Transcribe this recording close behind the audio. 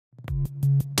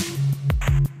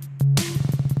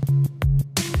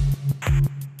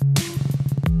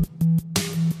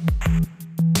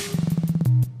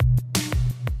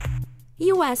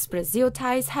U.S.-Brazil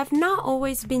ties have not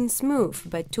always been smooth,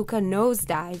 but took a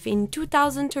nosedive in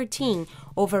 2013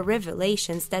 over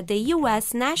revelations that the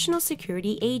U.S. National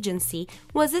Security Agency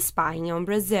was spying on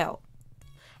Brazil.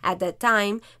 At that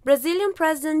time, Brazilian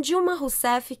President Dilma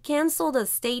Rousseff canceled a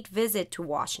state visit to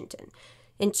Washington.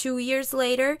 And 2 years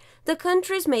later, the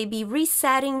countries may be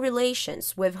resetting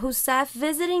relations, with Rousseff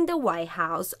visiting the White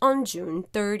House on June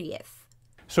 30th.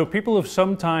 So people have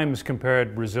sometimes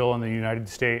compared Brazil and the United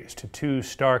States to two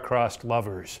star-crossed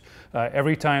lovers.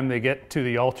 Every time they get to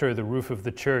the altar, the roof of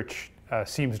the church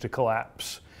seems to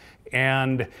collapse.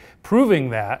 And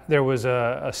proving that, there was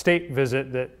a state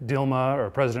visit that Dilma, or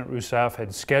President Rousseff,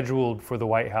 had scheduled for the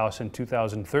White House in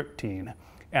 2013.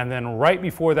 And then right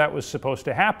before that was supposed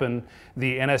to happen,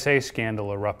 the NSA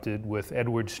scandal erupted with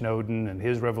Edward Snowden and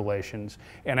his revelations.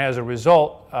 And as a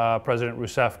result, President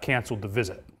Rousseff canceled the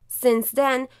visit. Since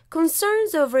then,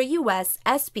 concerns over U.S.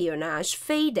 espionage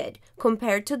faded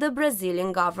compared to the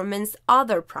Brazilian government's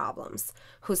other problems.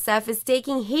 Rousseff is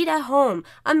taking heat at home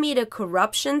amid a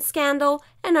corruption scandal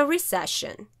and a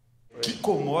recession. Que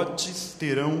commodities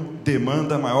terão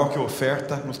demanda maior que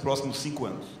oferta nos próximos 5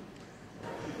 anos?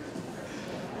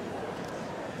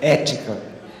 Ética.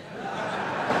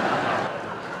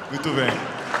 Muito bem.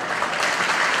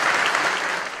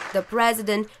 The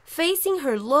president, facing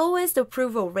her lowest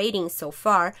approval rating so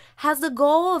far, has the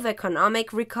goal of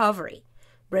economic recovery.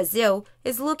 Brazil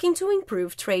is looking to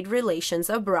improve trade relations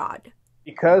abroad.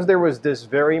 Because there was this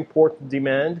very important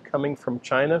demand coming from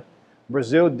China,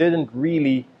 Brazil didn't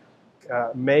really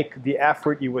make the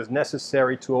effort it was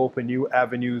necessary to open new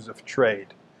avenues of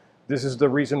trade. This is the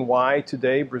reason why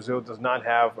today Brazil does not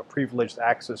have a privileged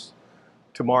access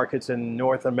to markets in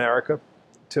North America,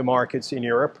 to markets in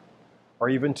Europe, or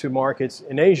even to markets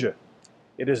in Asia.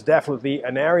 It is definitely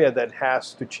an area that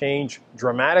has to change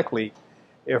dramatically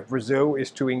if Brazil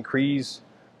is to increase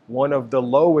one of the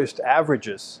lowest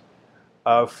averages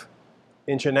of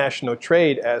international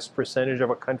trade as percentage of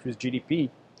a country's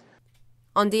GDP.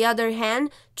 On the other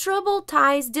hand, troubled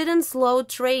ties didn't slow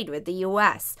trade with the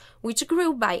U.S., which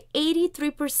grew by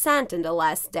 83% in the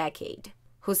last decade.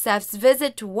 Rousseff's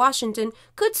visit to Washington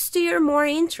could steer more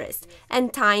interest,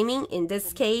 and timing in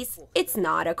this case, it's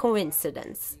not a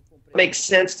coincidence. It makes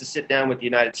sense to sit down with the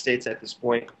United States at this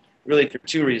point, really for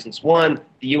 2 reasons. One,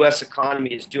 the U.S. economy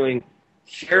is doing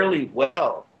fairly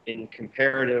well in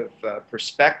comparative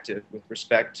perspective with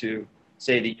respect to,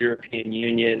 say, the European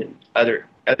Union and other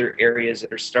areas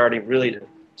that are starting really to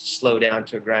slow down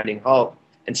to a grinding halt.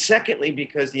 And secondly,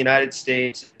 because the United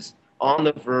States is on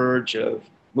the verge of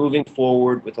moving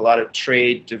forward with a lot of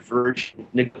trade diversion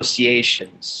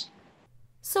negotiations.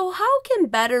 So how can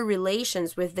better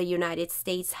relations with the United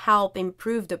States help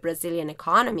improve the Brazilian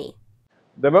economy?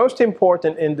 The most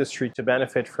important industry to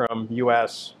benefit from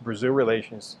U.S.-Brazil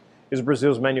relations is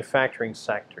Brazil's manufacturing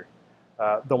sector,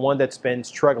 the one that's been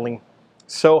struggling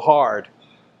so hard.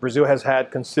 Brazil has had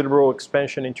considerable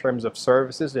expansion in terms of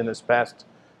services in this past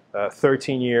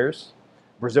 13 years.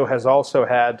 Brazil has also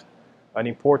had an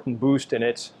important boost in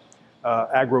its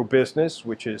agribusiness,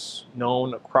 which is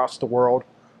known across the world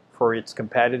for its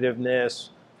competitiveness,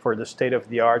 for the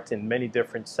state-of-the-art in many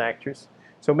different sectors.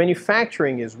 So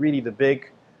manufacturing is really the big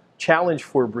challenge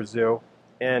for Brazil,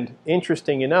 and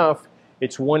interesting enough,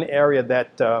 it's one area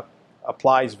that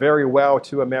applies very well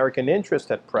to American interest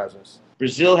at present.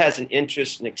 Brazil has an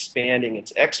interest in expanding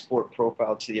its export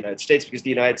profile to the United States because the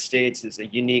United States is a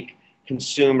unique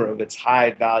consumer of its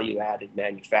high value-added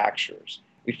manufacturers.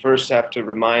 We first have to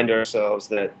remind ourselves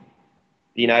that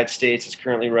the United States is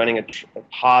currently running a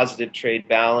positive trade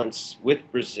balance with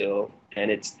Brazil,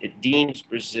 and it deems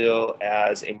Brazil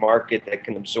as a market that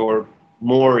can absorb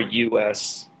more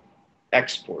U.S.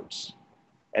 exports.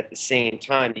 At the same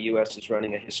time, the U.S. is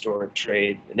running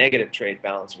a negative trade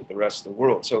balance with the rest of the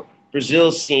world. So Brazil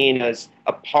is seen as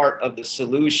a part of the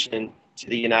solution to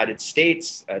the United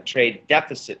States' trade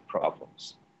deficit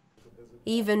problems.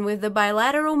 Even with the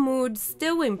bilateral mood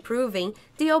still improving,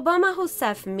 the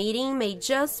Obama-Rousseff meeting may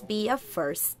just be a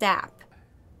first step.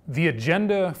 The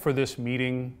agenda for this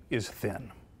meeting is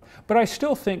thin, but I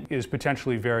still think is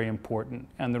potentially very important.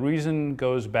 And the reason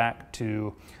goes back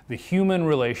to the human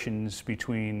relations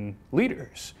between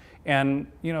leaders.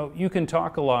 And, you know, you can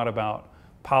talk a lot about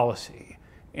policy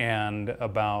and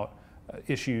about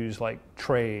issues like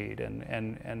trade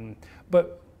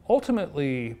but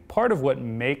ultimately part of what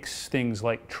makes things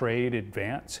like trade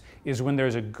advance is when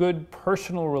there's a good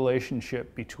personal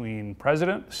relationship between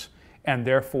presidents and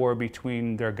therefore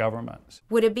between their governments.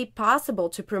 Would it be possible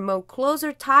to promote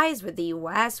closer ties with the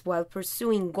U.S. while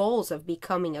pursuing goals of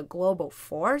becoming a global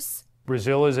force?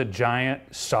 Brazil is a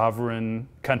giant sovereign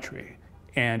country,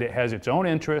 and it has its own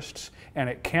interests, and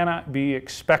it cannot be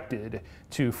expected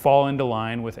to fall into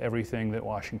line with everything that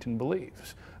Washington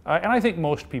believes. And I think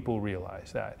most people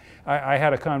realize that. I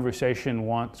had a conversation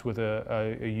once with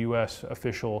a U.S.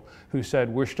 official who said,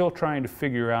 we're still trying to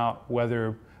figure out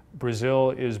whether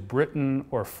Brazil is Britain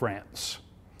or France.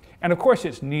 And of course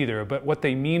it's neither, but what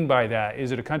they mean by that,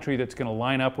 is it a country that's going to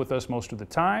line up with us most of the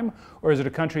time, or is it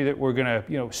a country that we're going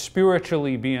to,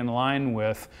 spiritually be in line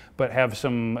with, but have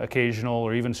some occasional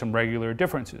or even some regular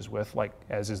differences with, like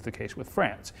as is the case with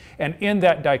France? And in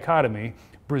that dichotomy,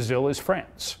 Brazil is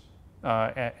France,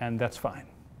 and that's fine.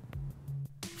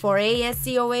 For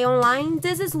ASCOA Online,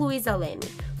 this is Luisa Leme.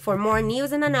 For more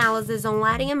news and analysis on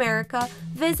Latin America,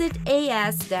 visit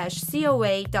as-coa.org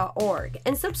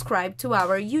and subscribe to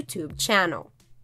our YouTube channel.